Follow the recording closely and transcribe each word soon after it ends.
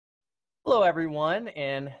Hello, everyone,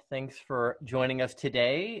 and thanks for joining us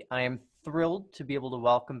today. I am thrilled to be able to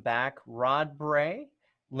welcome back Bray,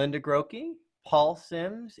 Linda Groarke, Paul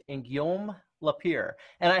Sims, and Guillaume Lapierre.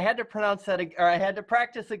 And I had to pronounce that, or I had to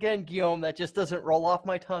practice again, Guillaume. That just doesn't roll off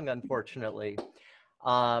my tongue, unfortunately.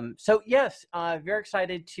 So yes, very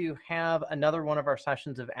excited to have another one of our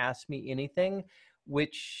sessions of Ask Me Anything,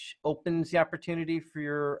 which opens the opportunity for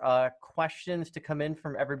your questions to come in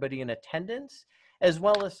from everybody in attendance, as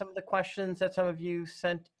well as some of the questions that some of you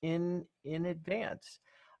sent in advance.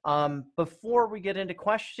 Before we get into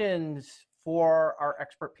questions for our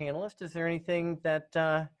expert panelists, is there anything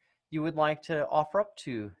that you would like to offer up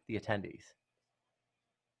to the attendees?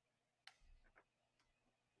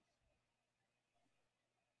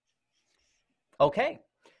 Okay,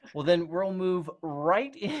 well then we'll move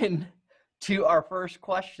right in to our first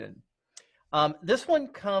question. This one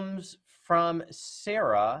comes from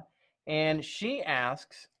Sarah, and she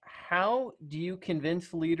asks, how do you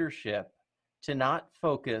convince leadership to not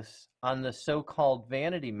focus on the so-called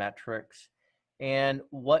vanity metrics and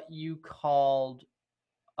what you called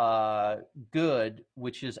good,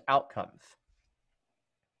 which is outcomes?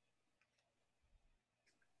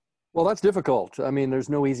 Well, that's difficult. I mean, there's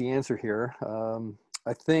no easy answer here.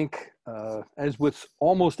 I think, as with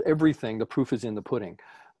almost everything, the proof is in the pudding.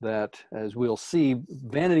 That, as we'll see,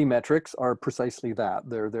 vanity metrics are precisely that.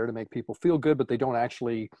 They're there to make people feel good, but they don't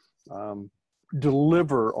actually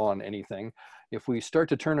deliver on anything. If we start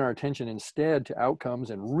to turn our attention instead to outcomes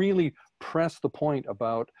and really press the point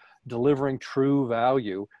about delivering true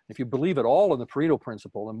value, if you believe at all in the Pareto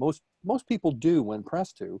principle, and most people do when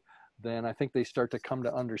pressed to, then I think they start to come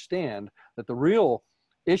to understand that the real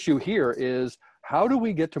issue here is, how do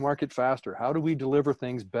we get to market faster? How do we deliver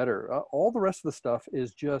things better? All the rest of the stuff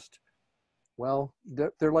is just, well,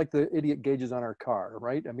 they're like the idiot gauges on our car,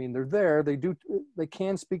 right? I mean, they're there, they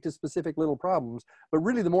can speak to specific little problems, but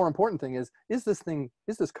really the more important thing is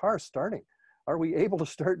this car starting? Are we able to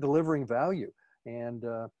start delivering value? And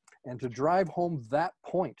to drive home that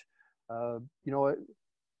point,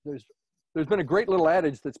 there's been a great little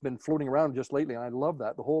adage that's been floating around just lately, and I love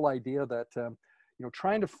that. The whole idea that,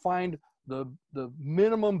 trying to find the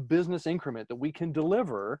minimum business increment that we can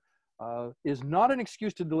deliver is not an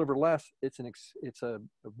excuse to deliver less. It's a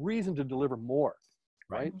reason to deliver more,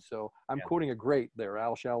 right? So I'm quoting a great there,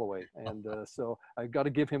 Al Shalloway. And so I've got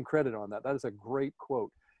to give him credit on that. That is a great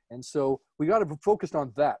quote. And so we got to be focused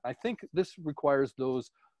on that. I think this requires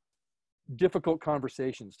those difficult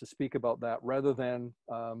conversations to speak about that, rather than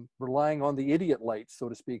relying on the idiot lights, so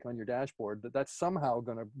to speak, on your dashboard, that's somehow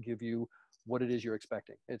going to give you what it is you're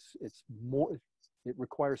expecting. It's more, it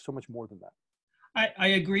requires so much more than that. I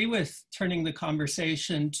agree with turning the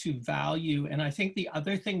conversation to value. And I think the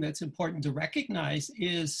other thing that's important to recognize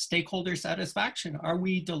is stakeholder satisfaction. Are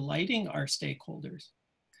we delighting our stakeholders?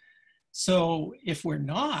 So if we're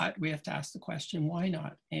not, we have to ask the question, why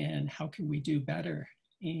not? And how can we do better?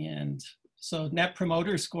 And so Net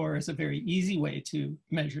Promoter Score is a very easy way to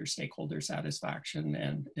measure stakeholder satisfaction.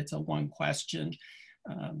 And it's a one question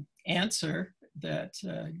answer that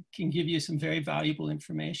can give you some very valuable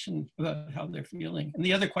information about how they're feeling. And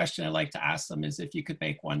the other question I like to ask them is, if you could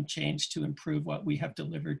make one change to improve what we have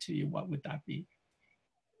delivered to you, what would that be?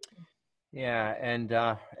 Yeah, and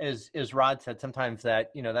as Rod said, sometimes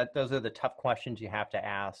those are the tough questions you have to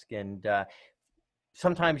ask, and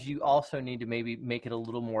sometimes you also need to maybe make it a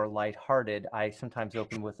little more lighthearted. I sometimes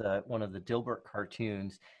open with one of the Dilbert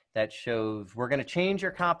cartoons that shows, we're going to change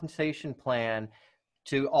your compensation plan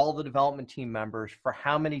to all the development team members for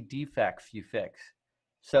how many defects you fix.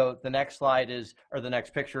 So the next slide is, or the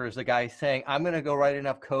next picture is the guy saying, I'm going to go write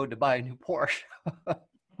enough code to buy a new Porsche.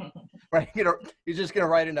 Right? He's just going to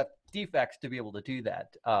write enough defects to be able to do that.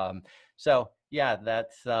 So yeah,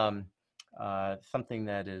 that's something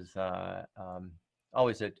that is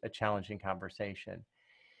always a challenging conversation.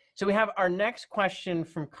 So we have our next question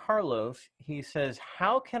from Carlos. He says,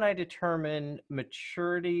 how can I determine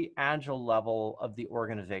maturity agile level of the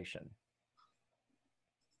organization?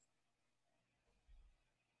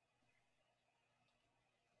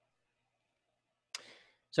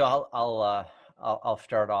 So I'll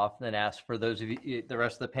start off and then ask for those of you, the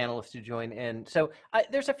rest of the panelists, to join in. So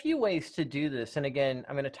there's a few ways to do this. And again,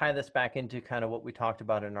 I'm going to tie this back into kind of what we talked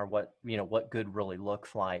about in our what good really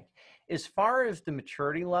looks like. As far as the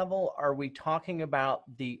maturity level, are we talking about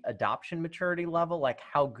the adoption maturity level, like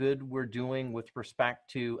how good we're doing with respect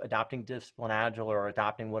to adopting Discipline Agile or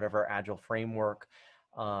adopting whatever Agile framework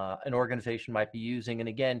an organization might be using. And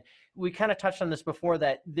again, we kind of touched on this before,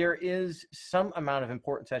 that there is some amount of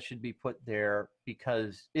importance that should be put there,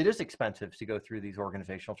 because it is expensive to go through these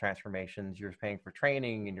organizational transformations. You're paying for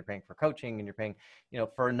training, and you're paying for coaching, and you're paying,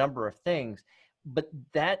 for a number of things. But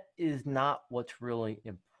that is not what's really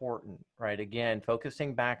important, right? Again,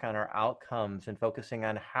 focusing back on our outcomes and focusing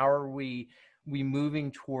on how are we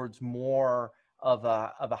moving towards more of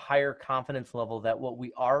a higher confidence level that what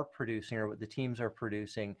we are producing, or what the teams are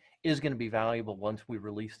producing, is going to be valuable once we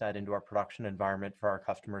release that into our production environment for our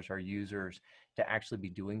customers, our users, to actually be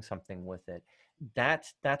doing something with it.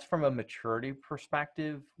 That's from a maturity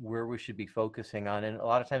perspective where we should be focusing on. And a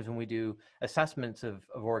lot of times when we do assessments of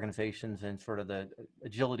organizations and sort of the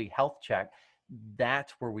agility health check,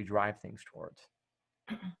 that's where we drive things towards.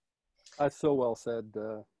 That's so well said,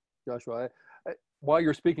 Joshua. While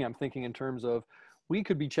you're speaking, I'm thinking in terms of, we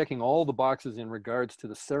could be checking all the boxes in regards to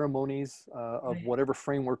the ceremonies of whatever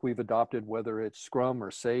framework we've adopted, whether it's Scrum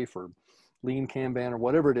or SAFe or Lean Kanban or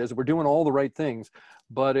whatever it is. We're doing all the right things.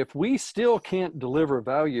 But if we still can't deliver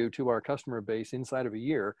value to our customer base inside of a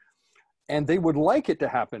year, and they would like it to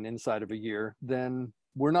happen inside of a year, then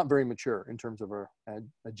we're not very mature in terms of our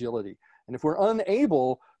agility. And if we're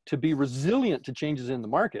unable to be resilient to changes in the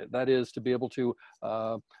market, that is, to be able to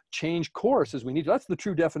change course as we need to. That's the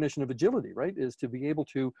true definition of agility, right? Is to be able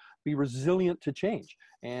to be resilient to change.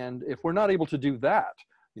 And if we're not able to do that,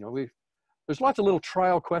 there's lots of little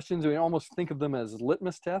trial questions. We almost think of them as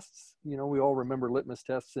litmus tests. We all remember litmus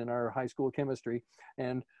tests in our high school chemistry.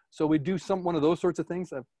 And so we do one of those sorts of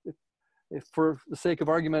things. If for the sake of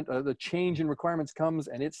argument, the change in requirements comes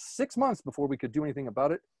and it's 6 months before we could do anything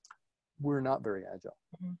about it, we're not very agile.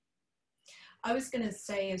 Mm-hmm. I was going to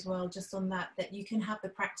say as well, just on that you can have the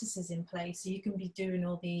practices in place. So you can be doing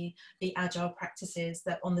all the agile practices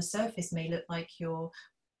that on the surface may look like you're,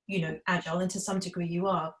 agile, and to some degree you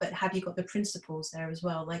are, but have you got the principles there as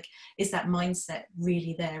well? Like, is that mindset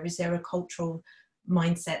really there? Is there a cultural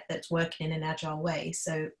mindset that's working in an agile way?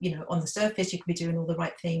 So, on the surface, you can be doing all the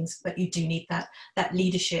right things, but you do need that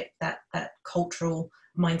leadership, that cultural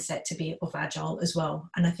mindset to be of agile as well.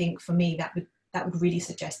 And I think for me, that would really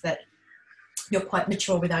suggest that you're quite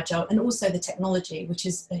mature with agile, and also the technology, which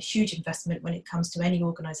is a huge investment when it comes to any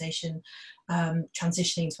organization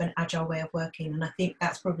transitioning to an agile way of working. And I think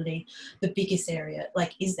that's probably the biggest area.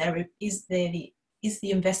 Like, is the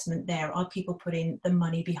investment there? Are people putting the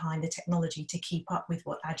money behind the technology to keep up with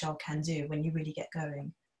what agile can do when you really get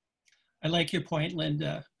going? I like your point,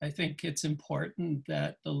 Linda. I think it's important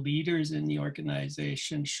that the leaders in the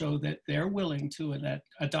organization show that they're willing to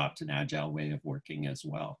adopt an agile way of working as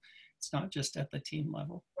well. It's not just at the team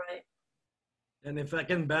level. Right. And if I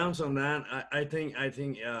can bounce on that, I think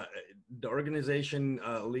the organization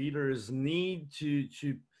leaders need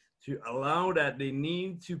to allow that. They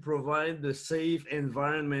need to provide the safe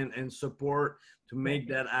environment and support to make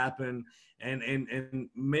that happen, and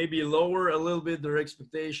maybe lower a little bit their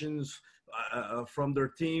expectations from their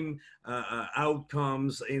team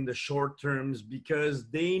outcomes in the short terms, because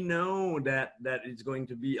they know that it's going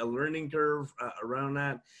to be a learning curve around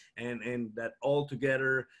that, and that all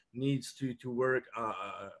together needs to work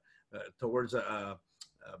towards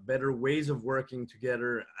better ways of working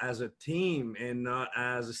together as a team, and not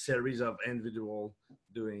as a series of individual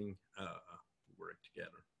doing work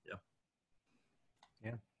together.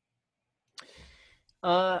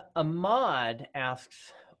 Ahmad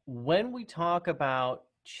asks, when we talk about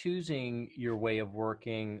choosing your way of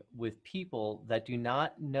working with people that do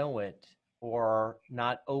not know it, or are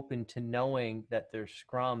not open to knowing that their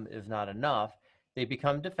Scrum is not enough, they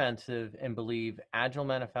become defensive and believe Agile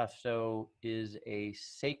Manifesto is a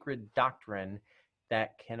sacred doctrine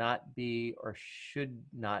that cannot be or should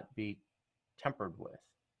not be tampered with.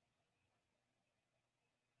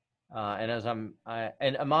 And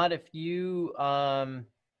Ahmad, if you want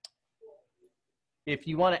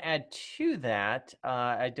to add to that,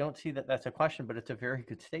 I don't see that that's a question, but it's a very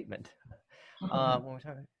good statement.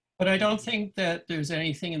 But I don't think that there's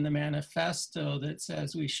anything in the manifesto that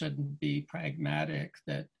says we shouldn't be pragmatic,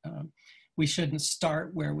 that we shouldn't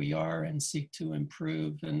start where we are and seek to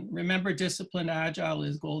improve. And remember, disciplined agile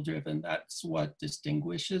is goal-driven. That's what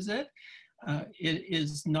distinguishes it. It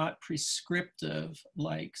is not prescriptive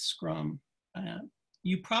like Scrum.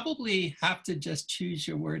 You probably have to just choose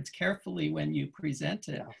your words carefully when you present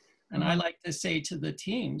it. And I like to say to the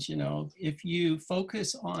teams, if you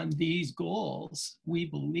focus on these goals, we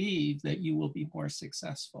believe that you will be more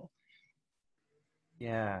successful.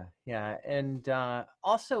 Yeah. And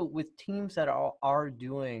also with teams that are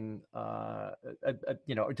doing,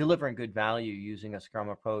 delivering good value using a Scrum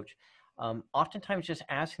approach, oftentimes just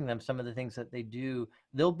asking them some of the things that they do,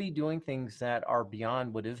 they'll be doing things that are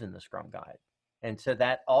beyond what is in the Scrum Guide. And so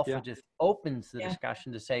that also just opens the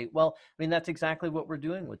discussion to say, well, I mean, that's exactly what we're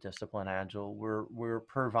doing with Discipline Agile. We're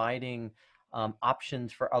providing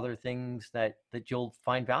options for other things that you'll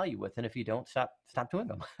find value with. And if you don't, stop doing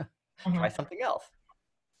them. Try something else.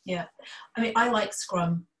 Yeah. I mean, I like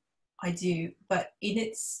Scrum. I do. But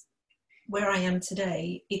where I am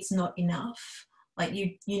today, it's not enough. Like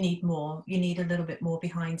you need more. You need a little bit more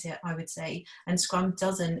behind it, I would say. And Scrum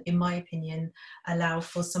doesn't, in my opinion, allow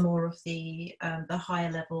for some more of the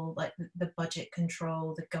higher level, like the budget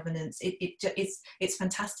control, the governance. It's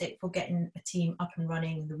fantastic for getting a team up and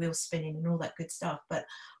running, the wheels spinning, and all that good stuff. But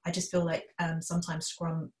I just feel like sometimes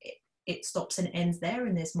Scrum it stops and ends there,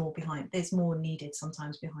 and there's more behind. There's more needed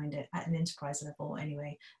sometimes behind it at an enterprise level,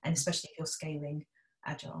 anyway, and especially if you're scaling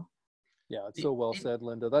Agile. Yeah, it's so well said,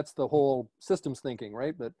 Linda. That's the whole systems thinking,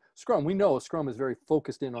 right? But Scrum, we know Scrum is very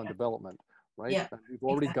focused in on development, right? Yeah, And we've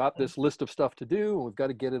already got this list of stuff to do, and we've got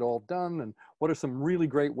to get it all done. And what are some really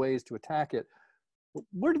great ways to attack it?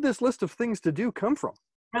 Where did this list of things to do come from?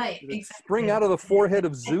 Right, Did it spring out of the forehead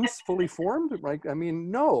of Zeus, fully formed? Right? I mean,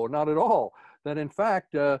 no, not at all. That in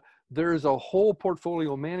fact, there's a whole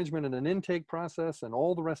portfolio management and an intake process and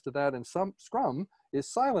all the rest of that. And some Scrum is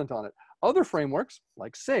silent on it. Other frameworks,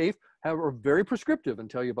 like SAFe, are very prescriptive and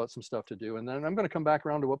tell you about some stuff to do. And then I'm going to come back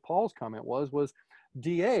around to what Paul's comment was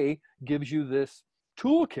DA gives you this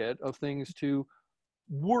toolkit of things to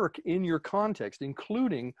work in your context,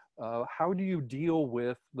 including how do you deal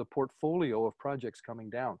with the portfolio of projects coming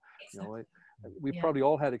down. You know, we've probably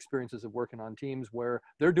all had experiences of working on teams where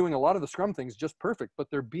they're doing a lot of the Scrum things just perfect, but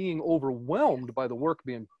they're being overwhelmed by the work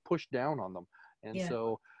being pushed down on them. And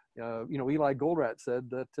so, you know, Eli Goldratt said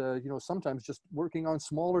that, you know, sometimes just working on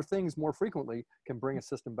smaller things more frequently can bring a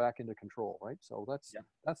system back into control, right? So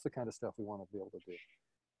that's the kind of stuff we want to be able to do.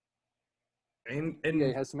 And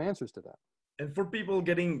DA has some answers to that. And for people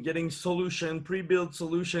getting pre-built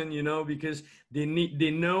solution, you know, because they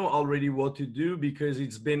know already what to do because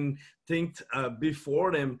it's been think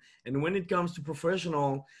before them. And when it comes to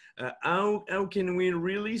professional, how can we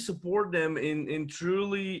really support them in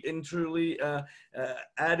truly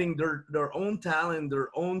adding their own talent, their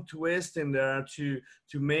own twist in there to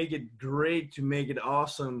make it great, to make it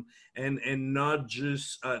awesome, and not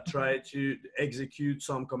just try to execute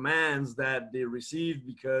some commands that they received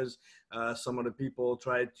because some of the people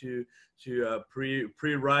tried to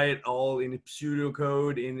pre-write all in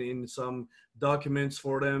pseudocode in some documents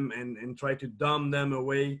for them and try to dumb them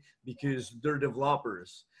away because they're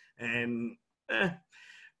developers. And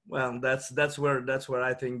well, that's where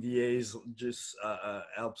I think DAs just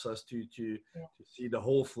helps us to see the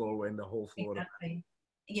whole flow and the whole flow. Exactly.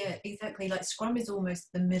 Yeah, exactly. Like Scrum is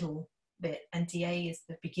almost the middle bit, and DA is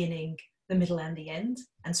the beginning, the middle, and the end.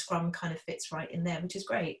 And Scrum kind of fits right in there, which is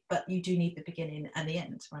great. But you do need the beginning and the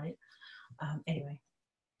end, right? Anyway.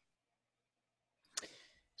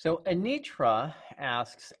 So Anitra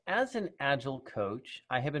asks, as an Agile coach,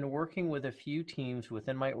 I have been working with a few teams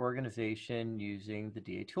within my organization using the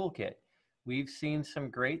DA toolkit. We've seen some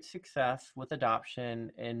great success with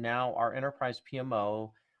adoption, and now our enterprise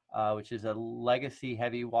PMO, which is a legacy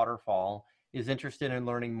heavy waterfall, is interested in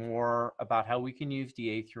learning more about how we can use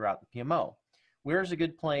DA throughout the PMO. Where's a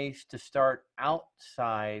good place to start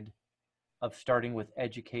outside of starting with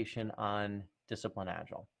education on Discipline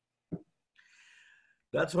Agile?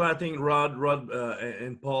 That's why I think Rod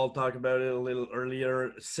and Paul talked about it a little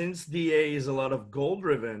earlier. Since DA is a lot of goal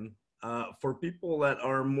driven, for people that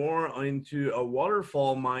are more into a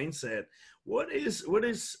waterfall mindset, what is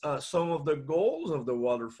some of the goals of the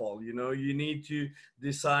waterfall? You know, you need to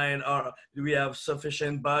decide, do we have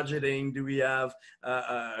sufficient budgeting? Do we have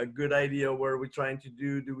a good idea where we're trying to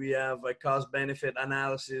do? Do we have a cost benefit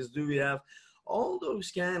analysis? Do we have all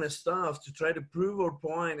those kind of stuff to try to prove our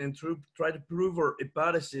point and try to prove our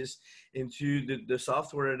hypothesis into the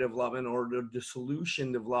software development or the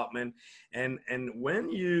solution development? And when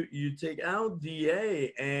you take out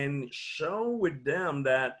DA and show with them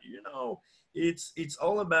that, you know, it's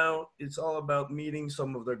all about meeting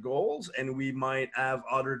some of their goals, and we might have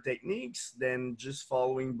other techniques than just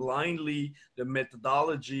following blindly the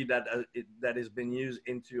methodology that has been used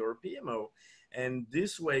into our PMO. And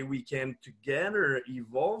this way we can together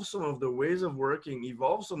evolve some of the ways of working,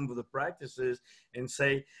 evolve some of the practices, and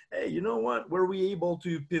say, hey, you know what, were we able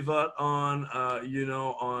to pivot on, you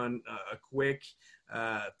know, on a quick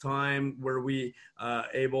time? Were we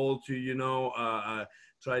able to, you know,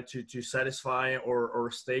 try to satisfy our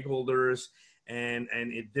stakeholders, and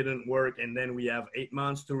it didn't work, and then we have 8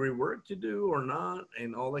 months to rework to do or not,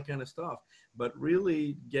 and all that kind of stuff. but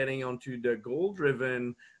really getting onto the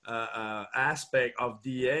goal-driven aspect of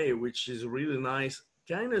DA, which is really nice,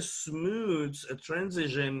 kind of smooths a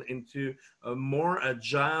transition into a more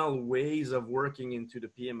agile ways of working into the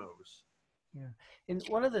PMOs. Yeah, and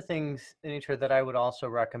one of the things, Anitra, that I would also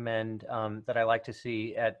recommend that I like to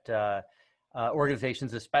see at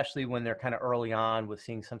organizations, especially when they're kind of early on with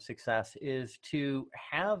seeing some success, is to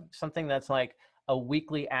have something that's like a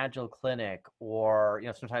weekly Agile clinic, or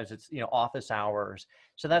sometimes it's office hours.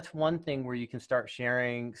 So that's one thing where you can start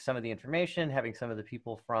sharing some of the information, having some of the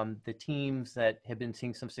people from the teams that have been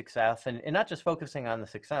seeing some success, and not just focusing on the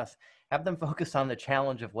success, have them focus on the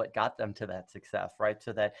challenge of what got them to that success, right?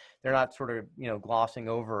 So that they're not sort of glossing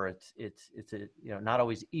over it's not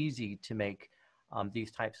always easy to make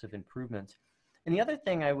these types of improvements. And the other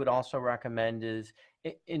thing I would also recommend is,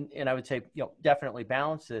 and I would say, definitely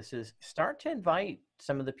balance this, is start to invite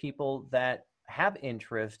some of the people that have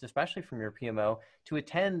interest, especially from your PMO, to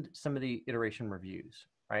attend some of the iteration reviews,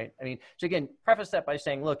 right? I mean, so again, preface that by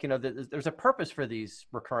saying, look, there's a purpose for these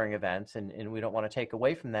recurring events, and we don't want to take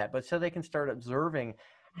away from that, but so they can start observing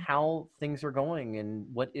how things are going and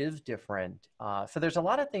what is different. So there's a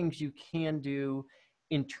lot of things you can do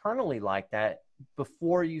internally like that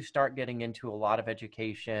before you start getting into a lot of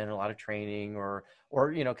education, a lot of training, or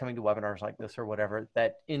coming to webinars like this or whatever,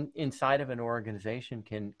 that inside of an organization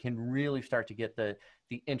can really start to get the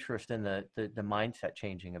interest and the mindset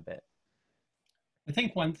changing a bit. I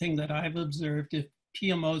think one thing that I've observed, if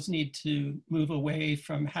PMOs need to move away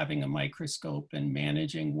from having a microscope and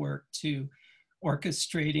managing work to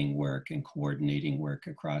orchestrating work and coordinating work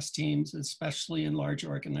across teams, especially in large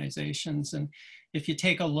organizations. And if you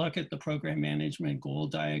take a look at the program management goal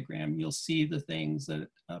diagram, you'll see the things that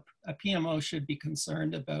a PMO should be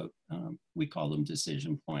concerned about. We call them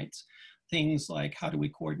decision points. Things like, how do we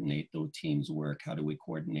coordinate those teams' work? How do we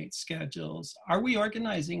coordinate schedules? Are we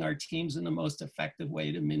organizing our teams in the most effective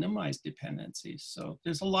way to minimize dependencies? So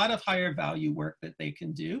there's a lot of higher value work that they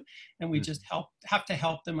can do, and we just have to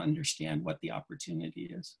help them understand what the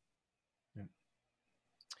opportunity is.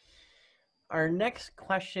 Our next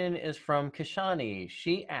question is from Kashani.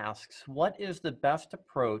 She asks, what is the best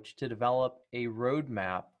approach to develop a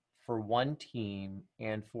roadmap for one team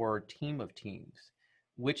and for a team of teams,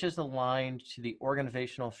 which is aligned to the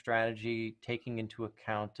organizational strategy taking into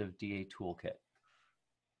account of DA toolkit?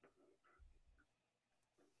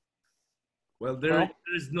 Well, there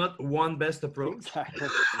is not one best approach. Exactly.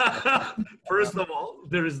 First of all,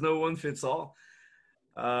 there is no one fits all.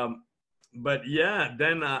 But yeah,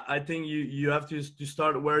 then I think you have to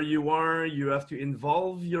start where you are. You have to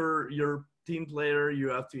involve your team player. You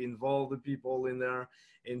have to involve the people in there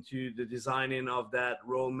into the designing of that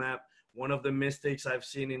roadmap. One of the mistakes I've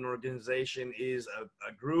seen in organization is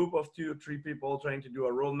a group of 2 or 3 people trying to do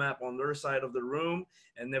a roadmap on their side of the room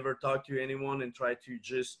and never talk to anyone and try to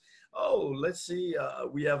just, let's see,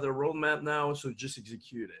 we have the roadmap now, so just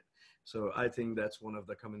execute it. So I think that's one of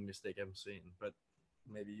the common mistakes I'm seeing, but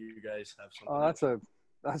maybe you guys have something.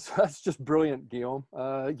 That's just brilliant, Guillaume.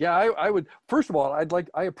 Yeah, I would, first of all,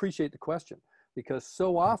 I appreciate the question, because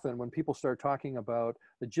so often when people start talking about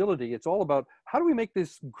agility, it's all about how do we make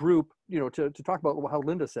this group, to talk about how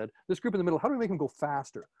Linda said, this group in the middle, how do we make them go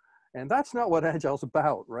faster? And that's not what Agile is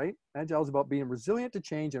about, right? Agile is about being resilient to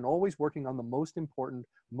change and always working on the most important,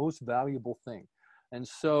 most valuable thing. And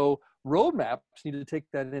so roadmaps need to take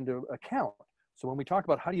that into account. So when we talk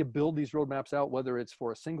about how do you build these roadmaps out, whether it's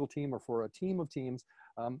for a single team or for a team of teams,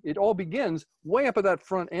 it all begins way up at that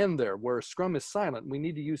front end there where Scrum is silent. We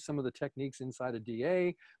need to use some of the techniques inside of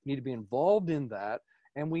DA. We need to be involved in that.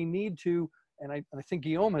 And we need to, and I think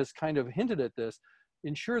Guillaume has kind of hinted at this,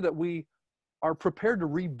 ensure that we are prepared to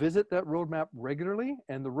revisit that roadmap regularly.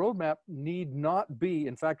 And the roadmap need not be,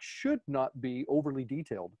 in fact, should not be overly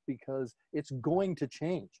detailed, because it's going to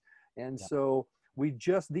change. And so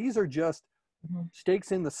these are just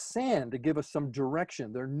stakes in the sand to give us some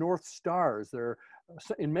direction. They're North Stars. They're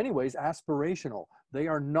in many ways aspirational. They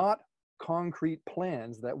are not concrete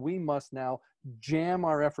plans that we must now jam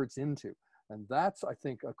our efforts into. And that's, I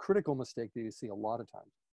think, a critical mistake that you see a lot of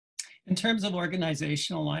times. In terms of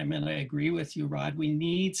organizational alignment, I agree with you, Rod. We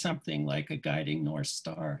need something like a guiding North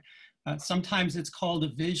Star. Sometimes it's called a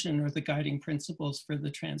vision or the guiding principles for the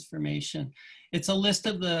transformation. It's a list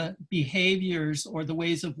of the behaviors or the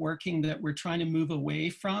ways of working that we're trying to move away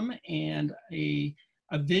from, and a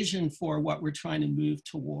vision for what we're trying to move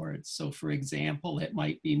towards. So for example, it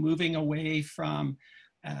might be moving away from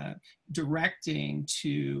directing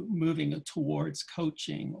to moving towards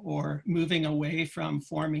coaching, or moving away from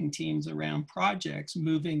forming teams around projects,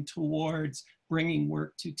 moving towards bringing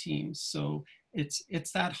work to teams. So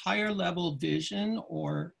It's that higher level vision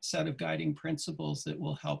or set of guiding principles that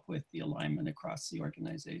will help with the alignment across the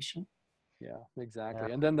organization. Yeah, exactly.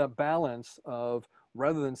 Yeah. And then the balance of,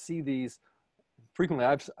 rather than see these, frequently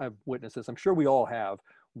I've witnessed this, I'm sure we all have,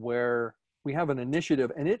 where we have an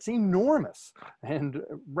initiative and it's enormous. And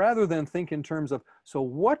rather than think in terms of, so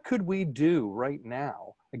what could we do right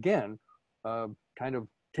now? Again, kind of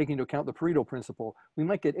taking into account the Pareto principle, we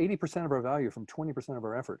might get 80% of our value from 20% of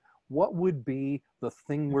our effort. What would be the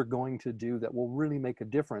thing we're going to do that will really make a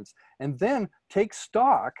difference? And then take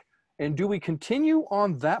stock, and do we continue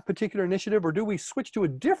on that particular initiative, or do we switch to a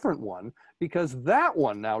different one because that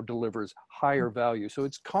one now delivers higher value? So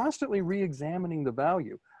it's constantly re-examining the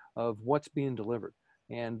value of what's being delivered.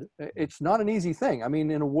 And it's not an easy thing. I mean,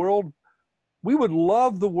 in a world, we would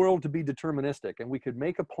love the world to be deterministic, and we could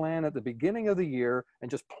make a plan at the beginning of the year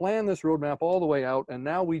and just plan this roadmap all the way out, and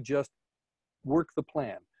now we just work the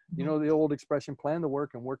plan. You know, the old expression, plan the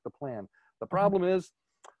work and work the plan. The problem is,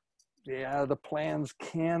 yeah, the plans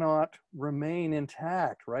cannot remain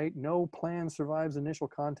intact, right? No plan survives initial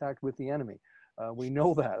contact with the enemy. We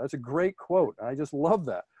know that. That's a great quote. I just love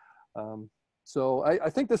that. So I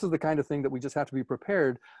think this is the kind of thing that we just have to be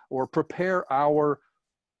prepared, or prepare our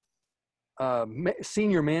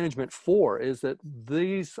senior management for, is that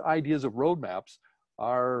these ideas of roadmaps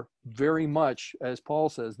are very much, as Paul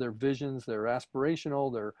says, they're visions, they're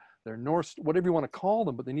aspirational, they're north, whatever you want to call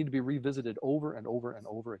them, but they need to be revisited over and over and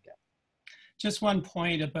over again. Just one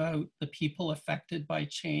point about the people affected by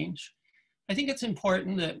change. I think it's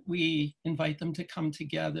important that we invite them to come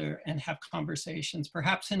together and have conversations,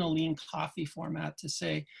 perhaps in a lean coffee format, to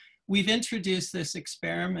say, we've introduced this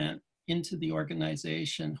experiment into the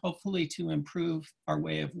organization, hopefully to improve our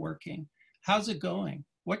way of working. How's it going?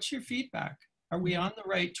 What's your feedback? Are we on the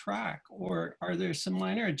right track? Or are there some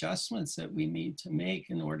minor adjustments that we need to make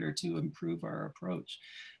in order to improve our approach?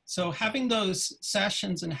 So having those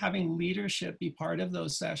sessions and having leadership be part of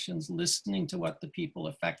those sessions, listening to what the people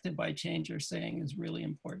affected by change are saying, is really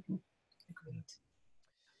important. Agreed.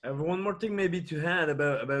 I have one more thing maybe to add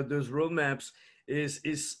about those roadmaps is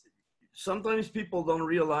sometimes people don't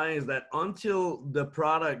realize that until the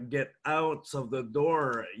product get out of the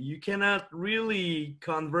door, you cannot really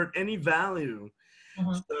convert any value.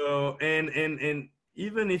 So, and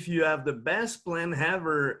even if you have the best plan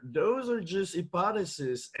ever, those are just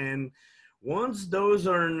hypotheses. And once those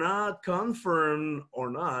are not confirmed or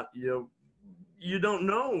not, you don't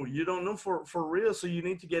know for real. So you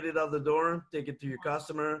need to get it out the door, take it to your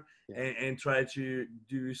customer, and try to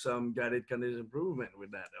do some guided continuous improvement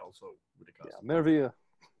with that also with the customer. Yeah, Mervia.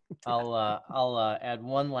 I'll add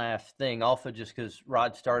one last thing, also just because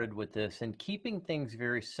Rod started with this, and keeping things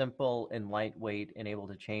very simple and lightweight and able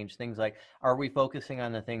to change things like, are we focusing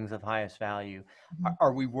on the things of highest value?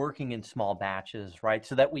 Are we working in small batches, right?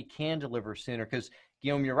 So that we can deliver sooner, because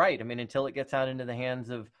Guillaume, you're right. I mean, until it gets out into the hands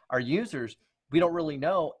of our users, we don't really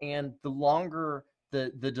know. And the longer the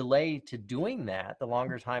delay to doing that, the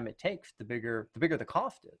longer time it takes, the bigger the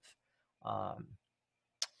cost is.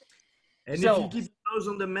 And so, if you keep those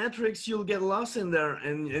on the metrics, you'll get lost in there,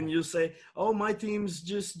 and you'll say, "Oh, my team's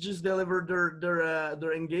just delivered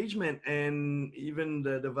their engagement, and even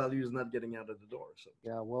the value is not getting out of the door." So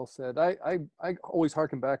yeah, well said. I always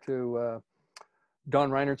harken back to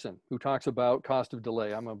Don Reinertsen, who talks about cost of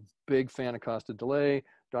delay. I'm a big fan of cost of delay.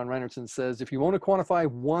 Don Reinertsen says, if you want to quantify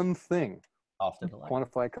one thing,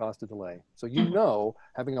 quantify cost of delay. So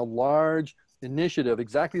having a large initiative,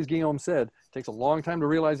 exactly as Guillaume said, takes a long time to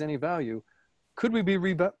realize any value. Could we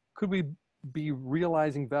be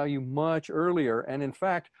realizing value much earlier? And in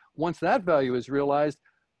fact, once that value is realized,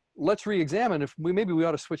 let's re-examine if maybe we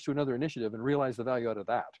ought to switch to another initiative and realize the value out of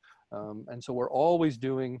that. And so we're always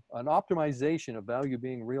doing an optimization of value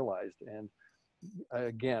being realized. And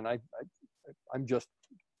again, I'm just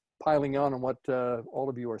piling on what all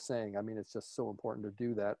of you are saying. I mean, it's just so important to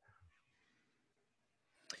do that.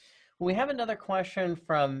 We have another question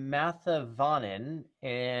from Matha Vanen,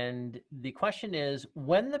 and the question is,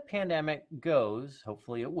 when the pandemic goes,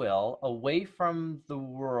 hopefully it will, away from the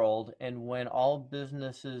world, and when all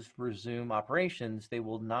businesses resume operations, they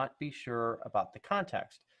will not be sure about the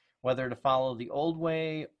context, whether to follow the old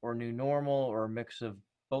way or new normal or a mix of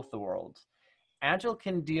both the worlds. Agile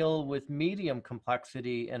can deal with medium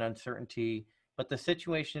complexity and uncertainty, but the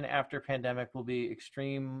situation after pandemic will be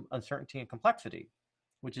extreme uncertainty and complexity,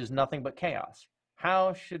 which is nothing but chaos.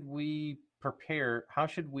 How should we prepare? How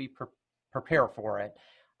should we prepare for it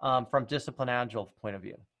from Discipline Agile point of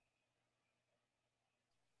view?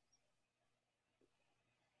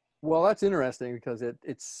 Well, that's interesting, because it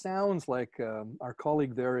sounds like our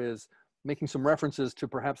colleague there is making some references to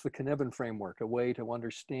perhaps the Cynefin framework, a way to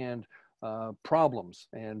understand problems.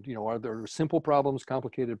 And, you know, are there simple problems,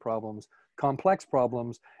 complicated problems, complex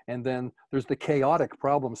problems? And then there's the chaotic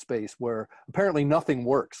problem space where apparently nothing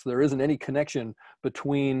works. There isn't any connection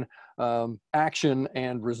between action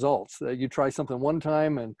and results. You try something one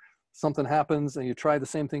time and something happens, and you try the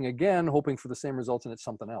same thing again, hoping for the same results, and it's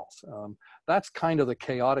something else. That's kind of the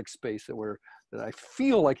chaotic space that I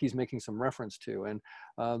feel like he's making some reference to. And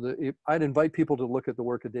I'd invite people to look at the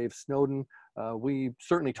work of Dave Snowden. We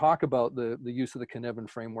certainly talk about the use of the Cynefin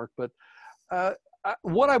framework, but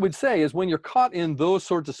what I would say is when you're caught in those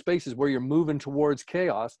sorts of spaces where you're moving towards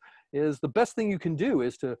chaos, is the best thing you can do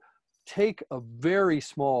is to take a very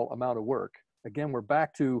small amount of work. Again, we're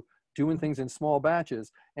back to doing things in small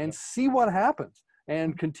batches and see what happens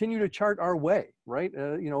and continue to chart our way, right?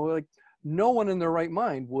 You know, like no one in their right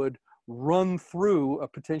mind would run through a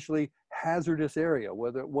potentially hazardous area,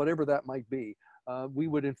 whatever that might be. We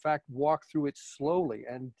would in fact walk through it slowly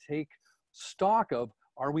and take stock of,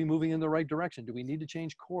 are we moving in the right direction? Do we need to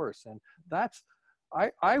change course? And that's,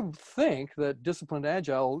 I think that Disciplined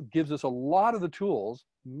Agile gives us a lot of the tools.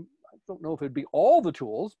 I don't know if it'd be all the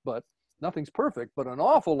tools, but nothing's perfect, but an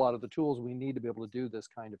awful lot of the tools we need to be able to do this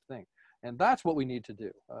kind of thing. And that's what we need to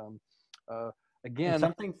do. Again, and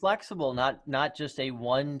something flexible, not just a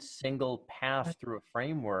one single path through a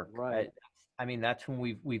framework. Right. I mean, that's when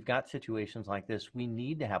we've got situations like this. We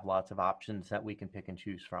need to have lots of options that we can pick and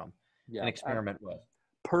choose from and experiment with.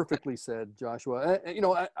 Perfectly said, Joshua. You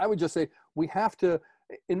know, I would just say we have to,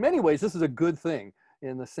 in many ways, this is a good thing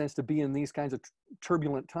in the sense to be in these kinds of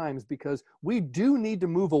turbulent times, because we do need to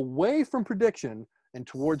move away from prediction and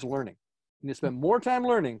towards learning. We need to spend more time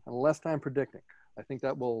learning and less time predicting. I think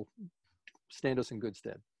that will stand us in good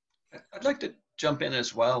stead. I'd like to jump in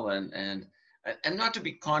as well, and not to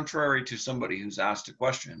be contrary to somebody who's asked a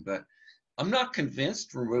question, but I'm not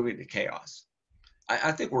convinced we're moving to chaos.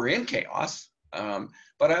 I think we're in chaos,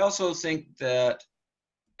 but I also think that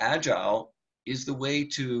Agile is the way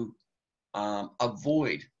to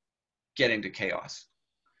avoid getting to chaos.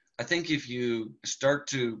 I think if you start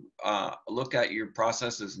to look at your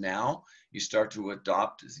processes now, you start to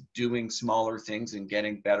adopt doing smaller things and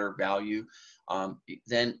getting better value,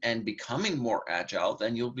 then and becoming more agile,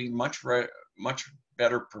 then you'll be much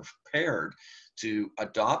better prepared to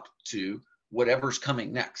adopt to whatever's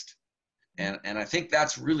coming next. And I think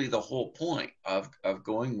that's really the whole point of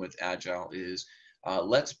going with Agile is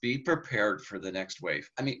let's be prepared for the next wave.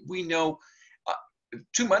 I mean, we know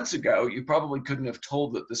 2 months ago, you probably couldn't have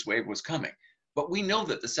told that this wave was coming, but we know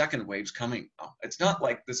that the second wave's coming now. It's not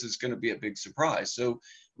like this is going to be a big surprise. So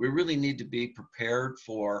we really need to be prepared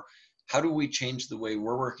for how do we change the way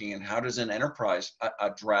we're working, and how does an enterprise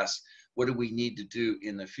address what do we need to do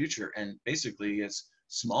in the future? And basically it's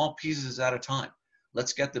small pieces at a time.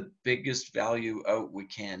 Let's get the biggest value out we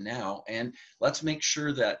can now. And let's make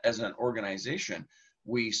sure that as an organization,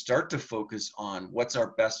 we start to focus on what's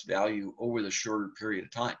our best value over the shorter period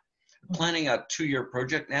of time. Planning a 2-year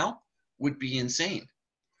project now would be insane.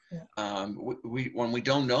 When we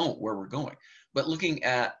don't know where we're going. But looking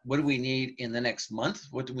at what do we need in the next month,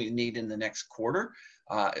 what do we need in the next quarter,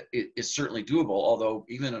 is certainly doable, although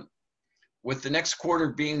even with the next quarter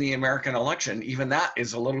being the American election, even that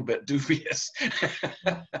is a little bit dubious.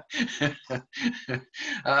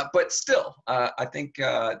 But still, I think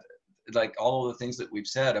like all of the things that we've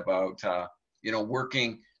said about, you know,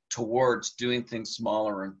 working towards doing things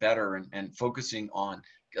smaller and better and focusing on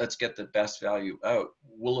let's get the best value out,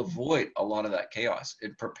 will avoid a lot of that chaos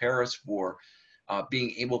and prepare us for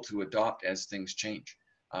being able to adopt as things change.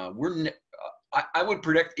 I would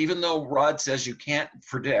predict, even though Rod says you can't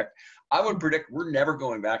predict, I would predict we're never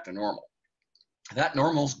going back to normal. That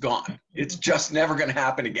normal's gone. It's just never going to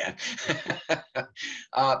happen again.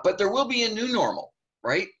 But there will be a new normal,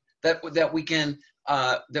 right? That we can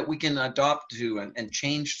adopt to and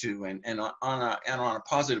change to, and on a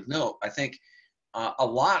positive note, I think a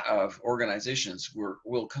lot of organizations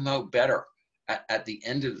will come out better at the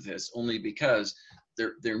end of this, only because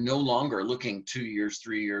they're no longer looking 2 years,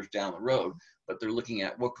 3 years down the road, but they're looking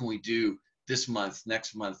at what can we do this month,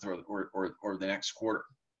 next month, or the next quarter.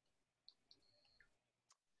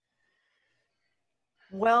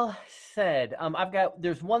 Well said.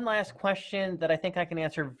 There's one last question that I think I can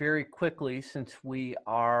answer very quickly since we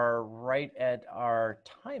are right at our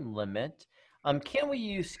time limit. Can we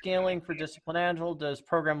use scaling for Disciplined Agile? Does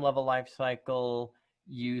program level lifecycle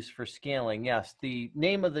use for scaling? Yes, the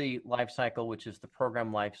name of the lifecycle, which is the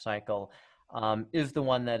program lifecycle, is the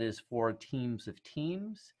one that is for teams of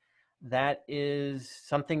teams. That is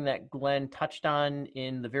something that Glenn touched on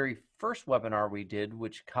in the very first webinar we did,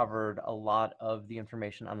 which covered a lot of the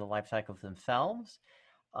information on the life cycles themselves.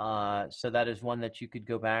 So that is one that you could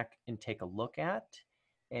go back and take a look at.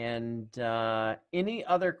 And any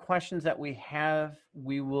other questions that we have,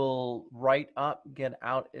 we will write up, get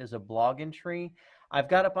out as a blog entry. I've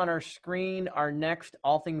got up on our screen, our next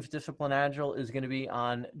All Things Discipline Agile is going to be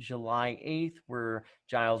on July 8th, where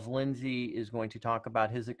Giles Lindsay is going to talk about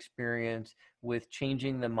his experience with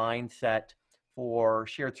changing the mindset for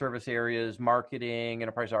shared service areas, marketing,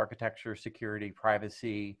 enterprise architecture, security,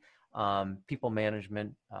 privacy, people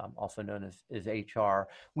management, also known as HR.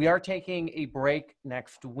 We are taking a break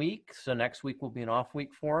next week. So next week will be an off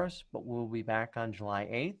week for us, but we'll be back on July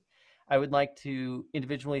 8th. I would like to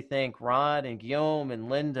individually thank Rod and Guillaume and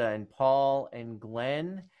Linda and Paul and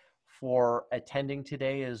Glenn for attending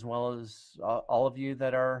today, as well as all of you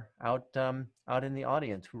that are out in the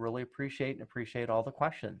audience. We really appreciate all the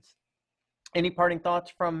questions. Any parting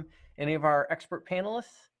thoughts from any of our expert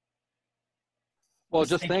panelists? Well,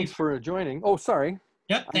 just thanks for joining. Oh, sorry.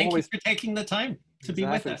 Yep, thank you for taking the time to be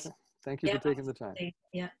with us. Thank you for taking the time.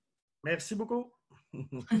 Yeah. Merci beaucoup.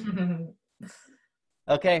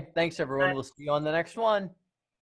 Okay, thanks everyone. We'll see you on the next one.